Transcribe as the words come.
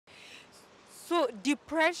So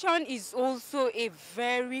depression is also a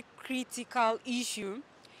very critical issue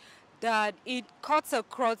that it cuts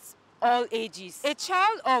across all ages. A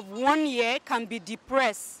child of 1 year can be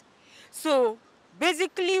depressed. So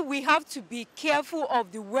basically we have to be careful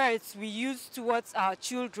of the words we use towards our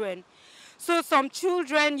children. So some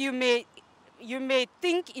children you may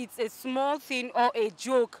think it's a small thing or a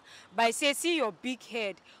joke by saying, see your big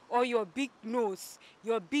head or your big nose,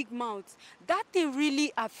 your big mouth. That thing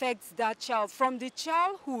really affects that child from the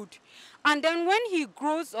childhood. And then when he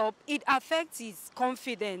grows up, it affects his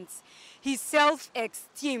confidence, his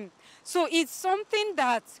self-esteem. So it's something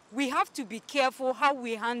that we have to be careful how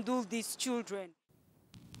we handle these children.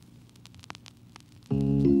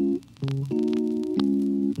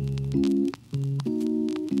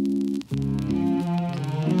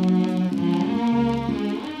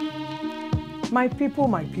 My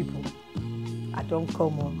people, I don't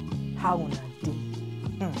come on how on a day.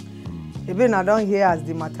 Even I don't hear as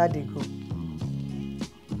the matter they go.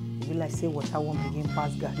 It be like say water won't begin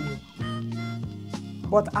pass Gary.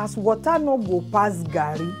 But as water no go pass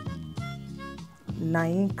Gary, na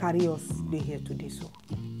him carry us dey here today so.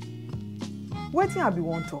 Wetin I be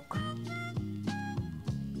wan talk?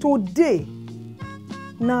 Today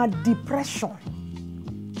na depression.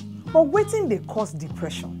 But wetin dey cause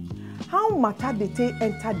depression? How matter dey take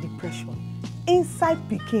enter depression inside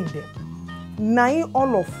pikin dem? Na him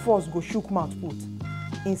all of us go shook mouth put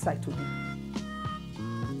inside today.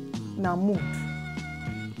 Na mood.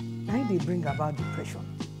 Na him dey bring about depression.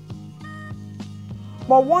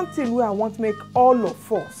 But one thing wey I want make all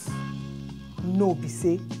of us know be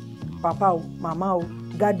say papa o, mama o,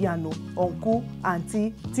 guardian o, uncle,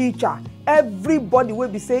 auntie, teacher, everybody wey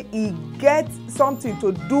be say e get something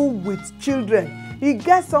to do with children, e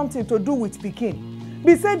get something to do with pikin.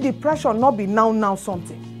 Be say depression no be now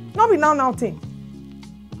something. No be now thing.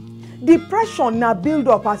 Depression na build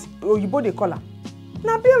up as oyibo dey call am.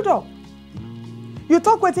 Na build up. You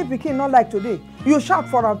talk wetin pikin no like today, you shout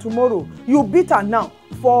for am tomorrow, you beat am now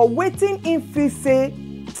for wetin im feel say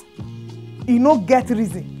e no get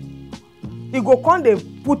reason. E go come dey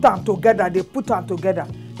put am together.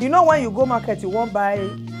 You know when you go market you wan buy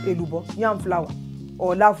elubo, yam flour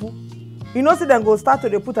or lafu, you know say dem go start to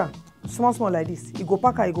dey put am small like this. E go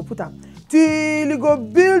pack am, e go put am till e go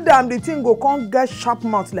build am, the thing go come get sharp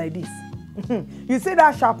mouth like this. You see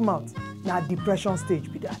that sharp mouth? Na depression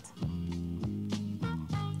stage be that.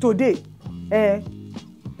 Today,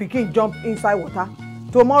 pikin jump inside water.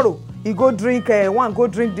 Tomorrow, e go drink go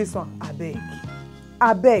drink this one.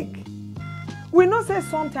 Abeg. We know say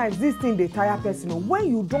sometimes this thing dey tire person. When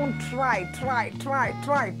you don try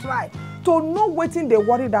to know wetin dey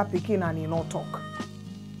worry that pikin and e no talk.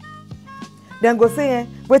 Dem go say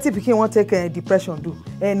wetin pikin wan take depression do?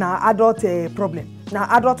 Na adult problem. Na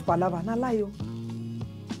adult palava. Na lie o.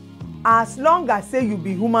 As long as say you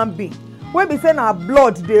be human being, wey be say na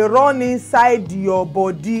blood dey run inside your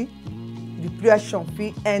body, depression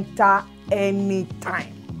fit enter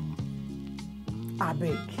anytime.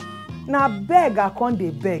 Abeg. Na beg I come dey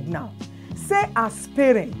beg now. Say as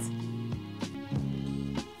parent,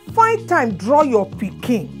 find time draw your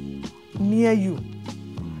pikin near you.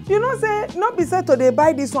 You know say no be say to dey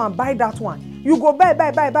buy this one, buy that one. You go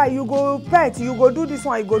buy, you go pet, you go do this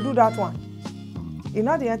one, you go do that one. E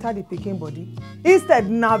no dey enter the pikin body. Instead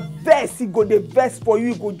na vex, e go dey vex for you,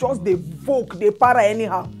 e go just dey voke, dey para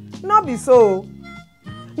anyhow. No be so.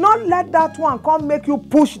 Not let that one come make you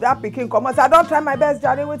push that pikin comot. I don try my best,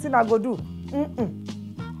 jare, wetin I go do?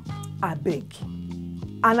 Abeg.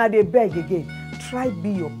 And I dey beg again, try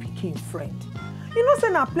be your pikin friend. You know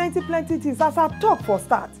say na plenty things as I talk for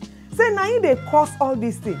start. Say na him dey cause all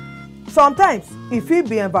these things. Sometimes e fit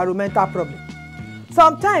be environmental problem.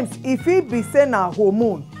 Sometimes e fit be say na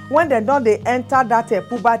hormone when dem don dey enter that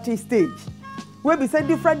puberty stage. Wey be say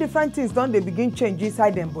different things don dey begin change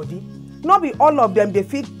inside dem body. No be all of them dey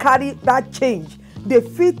fit carry that change. They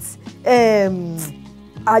fit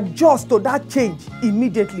adjust to that change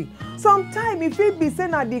immediately. Sometimes e fit be say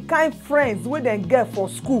na the kind friends wey dem get for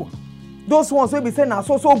school. Those ones wey be say na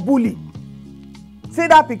so bully. Say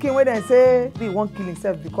that pikin wey dem say he wan kill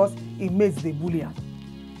himself because he mates dey bully am.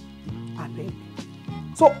 Abeg.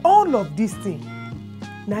 So all of these things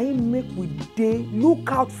na him make we dey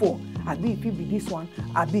look out for. Abi e fit be this one,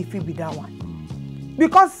 abi e fit be that one.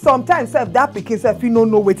 Because sometimes that pikin sef fit no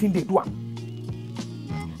know wetin dey do am.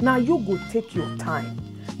 Now you go take your time,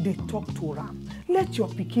 dey talk to am. Let your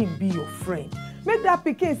pikin be your friend. Make that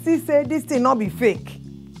pikin see say this thing no be fake.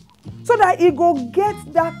 So that he go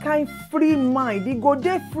get that kind free mind. He go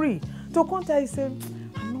dey free to come tell you say,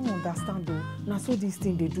 I no understand o. Na so this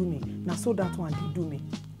thing dey do me. Na so that one dey do me.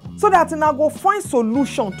 so that una go find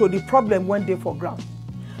solution to the problem when dey for ground.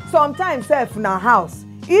 Sometimes sef na house,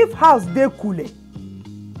 if house dey cool,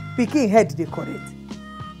 pikin head dey correct.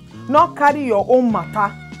 No carry your own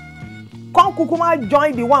matter come kukuma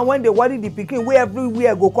join the one when dey worry the pikin wey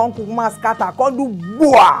everywhere go come kukuma scatter come do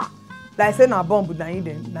boah like say na bomb na im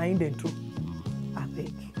dem throw.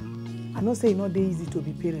 Abeg, I know say e no dey easy to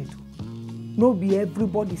be parent o. No be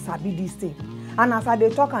everybody sabi this thing, and as I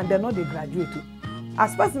dey talk am dem no dey graduate o.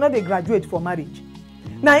 As person no dey graduate for marriage,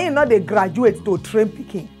 na im no dey graduate to train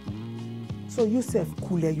pikin. So you sef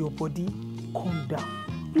cool your body, calm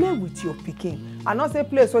down, play with your pikin. I no say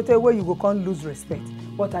play so tey wey you go come lose respect,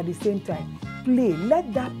 but at the same time play,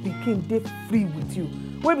 let that pikin dey free with you.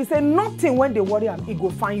 Wey be say nothing when dey worry am, e go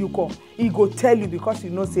find you come, e go tell you, because you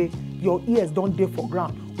know say your ears don dey for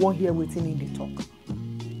ground, wan hear wetin im dey talk.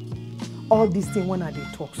 All these things when I dey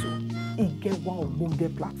talk so, e get one ogbonge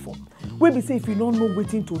platform wey be say if you no know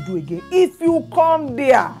wetin to do again, if you come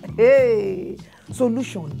there, hey,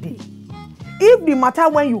 solution dey. If the matter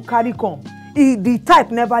when you carry come, if the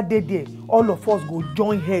type never dey there, all of us go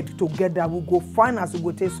join head together, we go find as we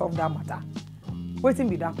go take solve that matter. Wetin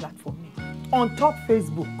be that platform? On top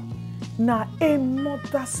Facebook, na a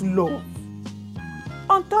mother's love.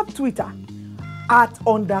 On top Twitter,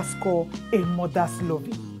 @_a mother's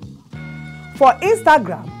loving. For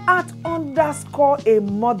Instagram, @_a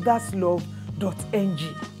mother's love.ng.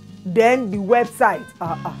 Then the website,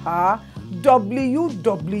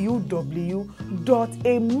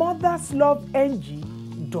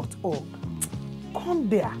 www.amothersloveng.org. Come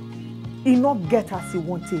there. E no get as you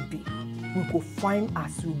want to be. We go find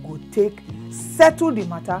as we go take settle the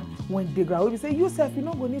matter when they grow. We say you sef, you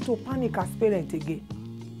no go need to panic as parent again.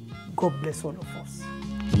 God bless all of us.